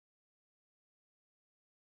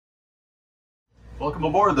Welcome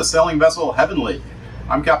aboard the sailing vessel Heavenly.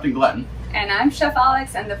 I'm Captain Glenn. And I'm Chef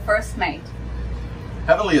Alex and the first mate.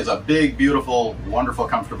 Heavenly is a big, beautiful, wonderful,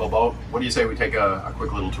 comfortable boat. What do you say we take a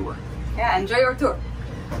quick little tour? Yeah, enjoy your tour.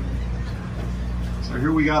 So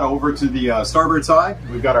here we got over to the starboard side.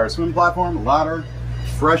 We've got our swim platform, ladder,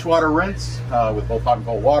 freshwater rinse with both hot and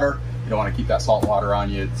cold water. You don't want to keep that salt water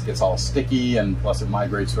on you. It gets all sticky and plus it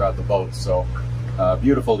migrates throughout the boat. So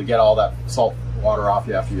beautiful to get all that salt water off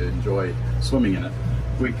you after you enjoy swimming in it.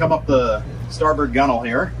 We come up the starboard gunnel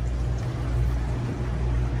here.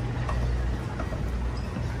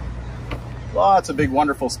 Lots of big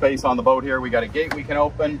wonderful space on the boat here. We got a gate we can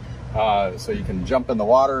open so you can jump in the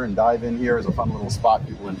water and dive in here. Is a fun little spot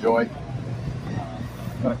people enjoy.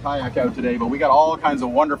 Got a kayak out today, but we got all kinds of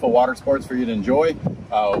wonderful water sports for you to enjoy.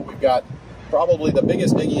 We've got probably the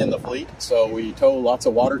biggest dinghy in the fleet, so we tow lots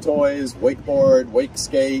of water toys, wakeboard, wake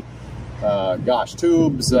skate, gosh,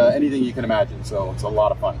 tubes, anything you can imagine. So it's a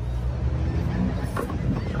lot of fun.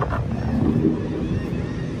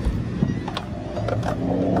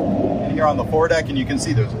 And here on the foredeck, and you can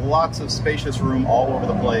see there's lots of spacious room all over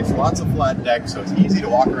the place, lots of flat deck, so it's easy to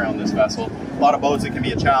walk around this vessel. A lot of boats, it can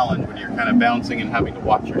be a challenge when you're kind of bouncing and having to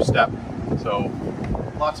watch your step. So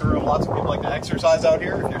lots of room, lots of people like to exercise out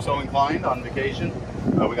here if you're so inclined on vacation.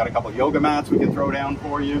 We got a couple of yoga mats we can throw down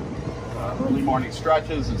for you. Early morning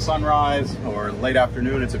stretches at sunrise or late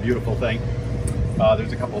afternoon, it's a beautiful thing.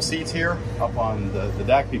 There's a couple of seats here up on the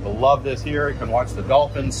deck. People love this here. You can watch the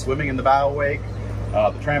dolphins swimming in the bow wake.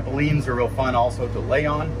 The trampolines are real fun also to lay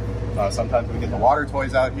on. Sometimes we get the water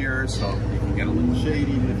toys out here, so you can get a little shade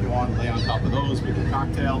even if you want to lay on top of those, make a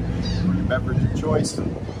cocktail or your beverage of choice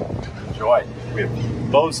and enjoy. We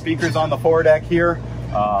have Bose speakers on the foredeck here.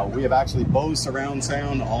 We have actually Bose surround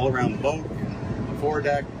sound all around the boat, the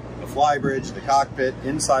foredeck, the flybridge, the cockpit,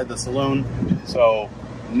 inside the saloon. So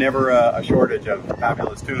never a shortage of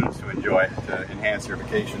fabulous tunes to enjoy to enhance your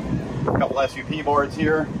vacation. A couple SUP boards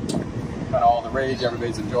here, kind of all the rage.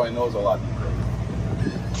 Everybody's enjoying those a lot.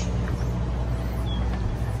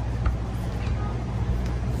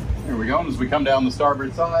 Here we go. And as we come down the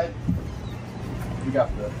starboard side, we got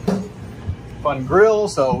the fun grill.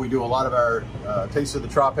 So we do a lot of our Taste of the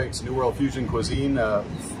Tropics, New World Fusion cuisine. A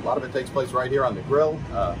lot of it takes place right here on the grill.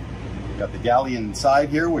 We got the galley inside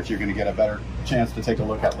here, which you're going to get a better chance to take a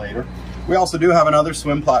look at later. We also do have another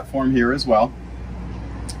swim platform here as well.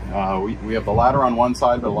 We have the ladder on one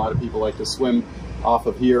side, but a lot of people like to swim off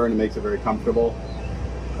of here and it makes it very comfortable.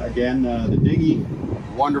 Again, the dinghy,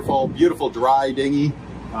 wonderful, beautiful dry dinghy.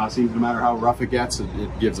 Seems no matter how rough it gets,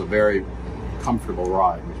 it gives a very comfortable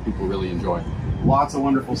ride, which people really enjoy. Lots of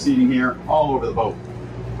wonderful seating here all over the boat.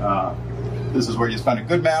 This is where you spend a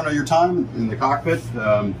good amount of your time in the cockpit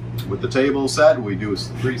with the table set. We do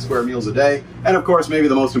 3 square meals a day. And of course, maybe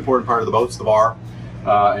the most important part of the boat's the bar.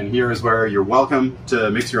 And here is where you're welcome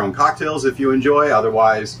to mix your own cocktails if you enjoy.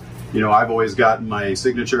 Otherwise, you know, I've always got my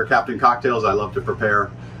signature Captain cocktails I love to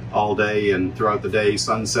prepare all day and throughout the day,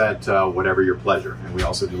 sunset, whatever your pleasure. And we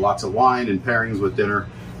also do lots of wine and pairings with dinner,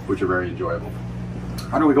 which are very enjoyable.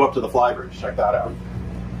 How do we go up to the flybridge? Check that out.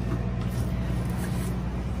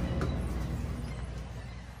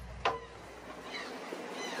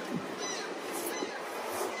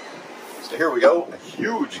 So here we go, a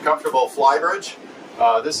huge, comfortable flybridge.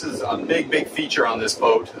 This is a big feature on this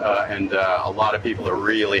boat, and a lot of people are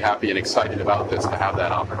really happy and excited about this, to have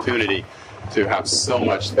that opportunity to have so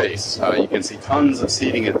much space. You can see tons of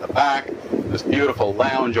seating at the back, this beautiful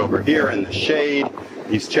lounge over here in the shade.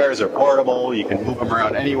 These chairs are portable, you can move them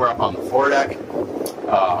around anywhere up on the foredeck.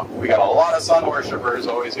 We got a lot of sun worshipers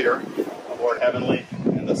always here aboard Heavenly,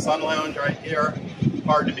 and the sun lounge right here,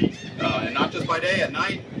 hard to beat. And not just by day, at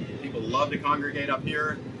night, people love to congregate up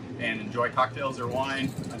here and enjoy cocktails or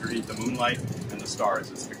wine underneath the moonlight and the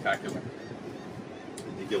stars. It's spectacular. I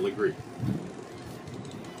think you'll agree.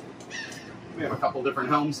 We have a couple different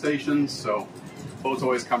helm stations, so boat's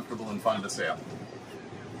always comfortable and fun to sail.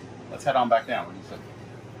 Let's head on back down. What do you say?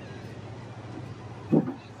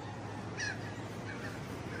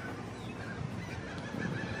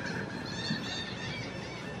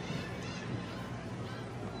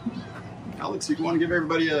 Alex, you want to give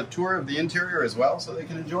everybody a tour of the interior as well so they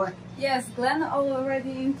can enjoy? Yes, Glenn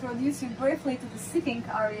already introduced you briefly to the sitting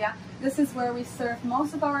area. This is where we serve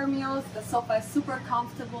most of our meals. The sofa is super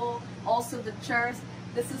comfortable, also the chairs.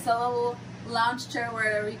 This is a little lounge chair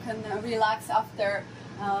where you can relax after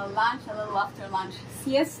lunch, a little after lunch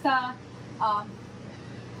siesta.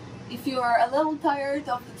 If you are a little tired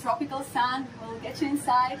of the tropical sun, we'll get you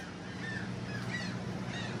inside.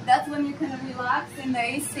 That's when you can relax in the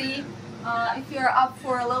AC. If you're up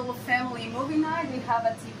for a little family movie night, we have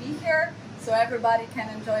a TV here, so everybody can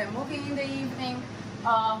enjoy a movie in the evening.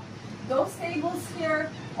 Those tables here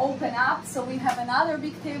open up, so we have another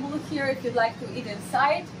big table here if you'd like to eat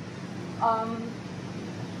inside.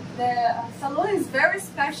 The salon is very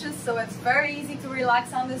spacious, so it's very easy to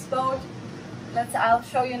relax on this boat. I'll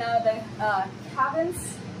show you now the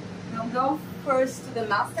cabins. We'll go first to the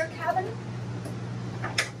master cabin.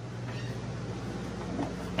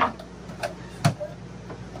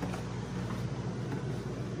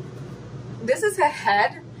 This is a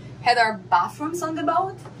had our bathrooms on the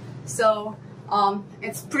boat, so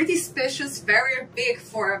it's pretty spacious, very big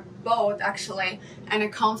for a boat actually,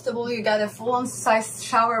 and comfortable. You got a full-on size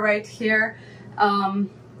shower right here,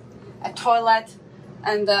 a toilet,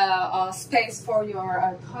 and a space for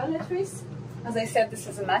your toiletries. As I said, this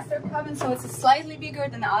is a master cabin, so it's slightly bigger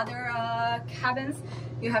than other cabins.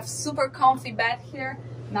 You have super comfy bed here.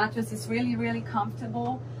 Mattress is really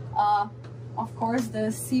comfortable. Of course,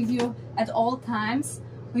 the sea view at all times.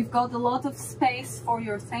 We've got a lot of space for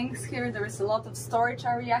your things here. There is a lot of storage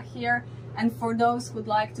area here. And for those who'd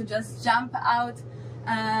like to just jump out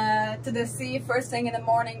to the sea first thing in the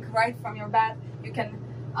morning, right from your bed, you can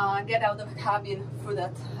get out of the cabin through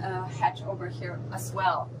that hatch over here as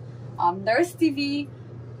well. There's TV.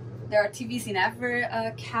 There are TVs in every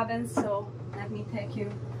cabin, so let me take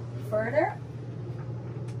you further.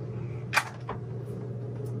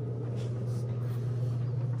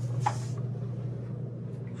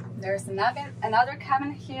 There's another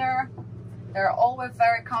cabin here. There are always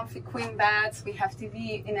very comfy queen beds. We have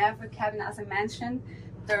TV in every cabin, as I mentioned.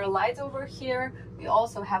 There are lights over here. We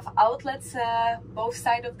also have outlets both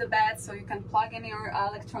sides of the bed, so you can plug in your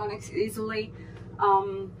electronics easily.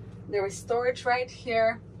 There is storage right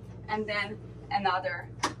here, and then another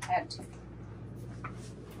head.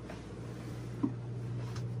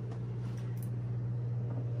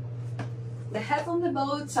 The heads on the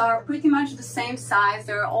boats are pretty much the same size.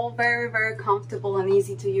 They're all very comfortable and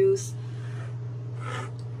easy to use.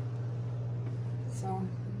 So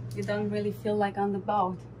you don't really feel like on the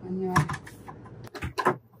boat when you're...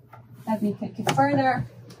 Let me take you further.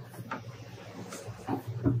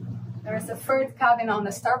 There is a third cabin on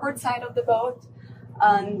the starboard side of the boat.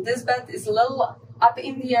 And this bed is a little up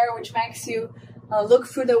in the air, which makes you look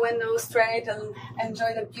through the window straight and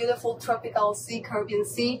enjoy the beautiful tropical sea, Caribbean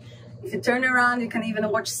Sea. If you turn around, you can even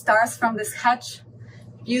watch stars from this hatch.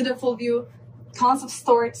 Beautiful view, tons of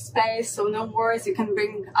storage space, so no worries, you can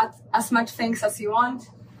bring as much things as you want.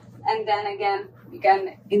 And then again, you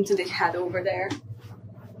get into the head over there.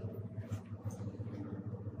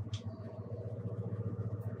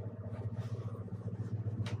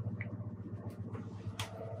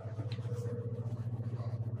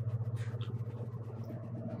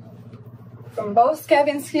 From both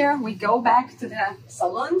cabins here, we go back to the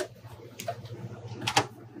salon.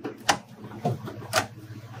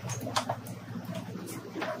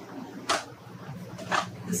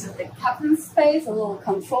 This is the captain's space, a little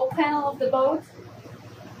control panel of the boat.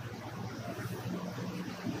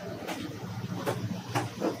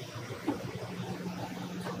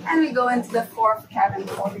 And we go into the fourth cabin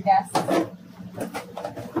for the guests.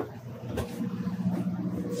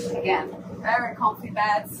 Again, very comfy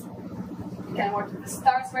beds. You can watch the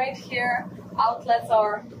stars right here. Outlets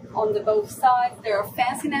are on the both sides. There are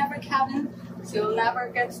fans in every cabin, so you'll never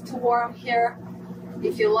get too warm here.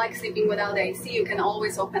 If you like sleeping without AC, you can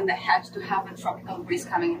always open the hatch to have a tropical breeze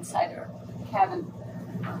coming inside your cabin.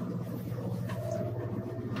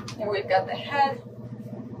 Here we've got the head.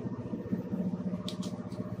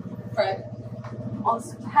 Right on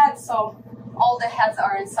the head, so all the heads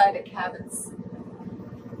are inside the cabins.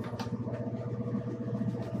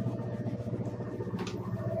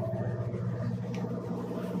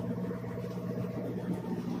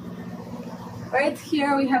 Right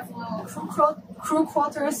here we have little crew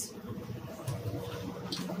quarters,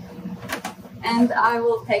 and I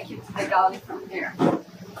will take you to the galley from here.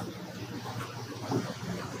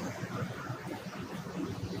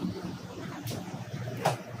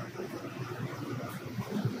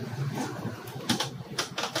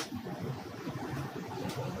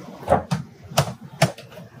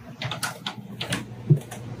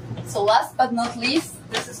 So last but not least,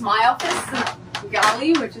 this is my office.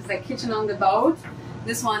 Galley, which is the kitchen on the boat.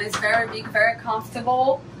 This one is very big, very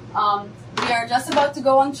comfortable. We are just about to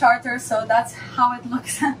go on charter, so that's how it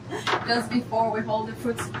looks just before with all the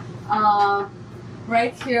fruits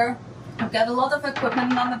right here. We've got a lot of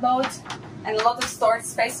equipment on the boat and a lot of storage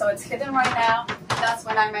space, so it's hidden right now. That's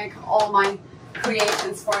when I make all my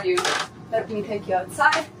creations for you. Let me take you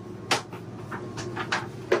outside.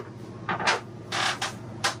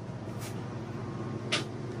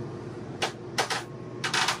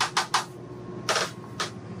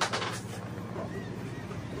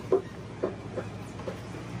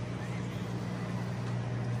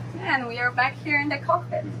 we are back here in the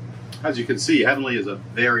cockpit. As you can see, Heavenly is a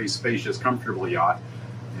very spacious, comfortable yacht,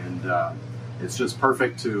 and it's just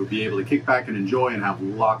perfect to be able to kick back and enjoy and have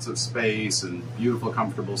lots of space and beautiful,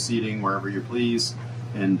 comfortable seating wherever you please.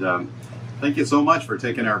 And thank you so much for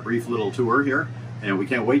taking our brief little tour here, and we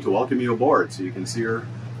can't wait to welcome you aboard so you can see her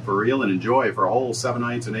for real and enjoy for a whole 7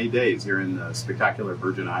 nights and 8 days here in the spectacular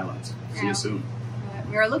Virgin Islands. See you soon.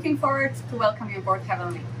 We are looking forward to welcome you aboard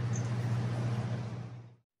Heavenly.